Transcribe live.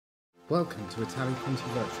Welcome to Italia Conti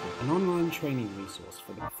Virtual, an online training resource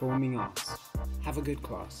for the performing arts. Have a good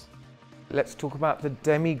class. Let's talk about the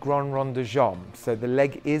Demi Grand Rond de Jambe. So the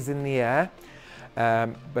leg is in the air,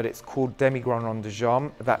 but it's called Demi Grand Rond de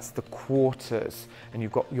Jambe. That's the quarters, and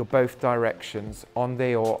you've got your both directions, en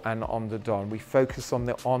dehors and en dedans. We focus on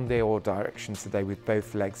the en dehors direction today with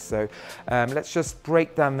both legs. So let's just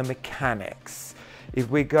break down the mechanics. If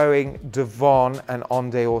we're going devant and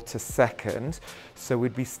en dehors to second, so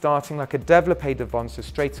we'd be starting like a développé devant, so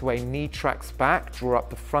straight away knee tracks back, draw up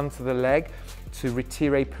the front of the leg to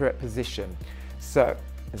retiré pirouette position. So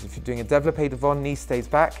as if you're doing a développé devant, knee stays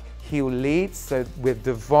back, heel leads, so with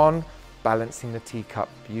devant balancing the teacup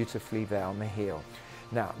beautifully there on the heel.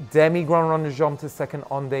 Now, Demi Grand Rond de Jambe to second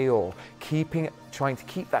en dehors, trying to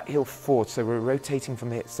keep that heel forward, so we're rotating from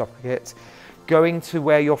the hip socket, going to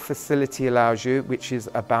where your facility allows you, which is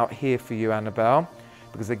about here for you, Annabelle,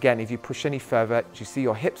 because again, if you push any further, you see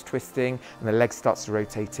your hips twisting and the leg starts to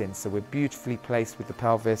rotate in. So we're beautifully placed with the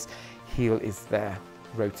pelvis, heel is there,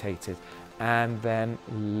 rotated, and then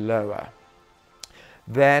lower.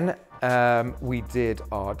 Then we did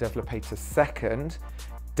our développé to second,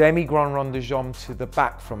 Demi Grand Rond de Jambe to the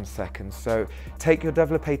back from second. So take your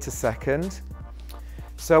développé to second.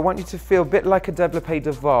 So I want you to feel a bit like a développé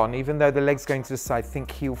devant, even though the leg's going to the side,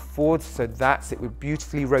 think heel forward, so that's it, we're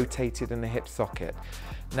beautifully rotated in the hip socket.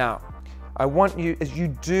 Now, I want you, as you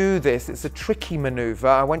do this, it's a tricky maneuver,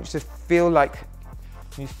 I want you to feel like,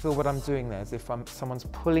 can you feel what I'm doing there? As if someone's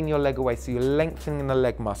pulling your leg away, so you're lengthening the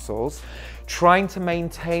leg muscles, trying to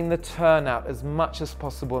maintain the turnout as much as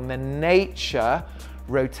possible, and then nature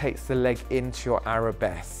rotates the leg into your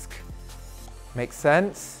arabesque. Make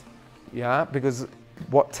sense? Yeah, because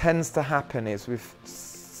what tends to happen is with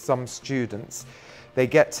some students, they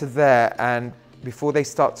get to there and before they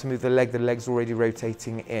start to move the leg's already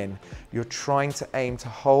rotating in. You're trying to aim to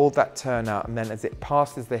hold that turnout, and then as it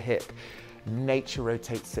passes the hip, nature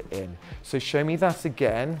rotates it in. So show me that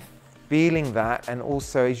again, feeling that, and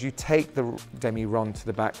also as you take the demi-rond to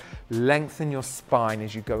the back, lengthen your spine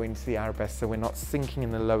as you go into the arabesque so we're not sinking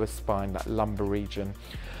in the lower spine, that lumbar region.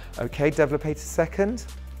 Okay, développé to second,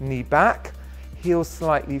 knee back, heel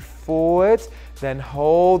slightly forward, then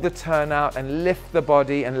hold the turnout and lift the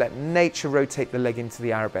body and let nature rotate the leg into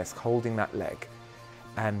the arabesque, holding that leg,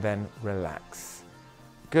 and then relax.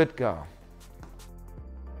 Good girl.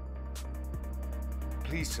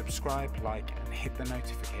 Please subscribe, like and hit the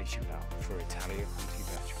notification bell for Italia Conti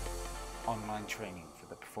Virtual, online training for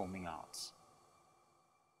the performing arts.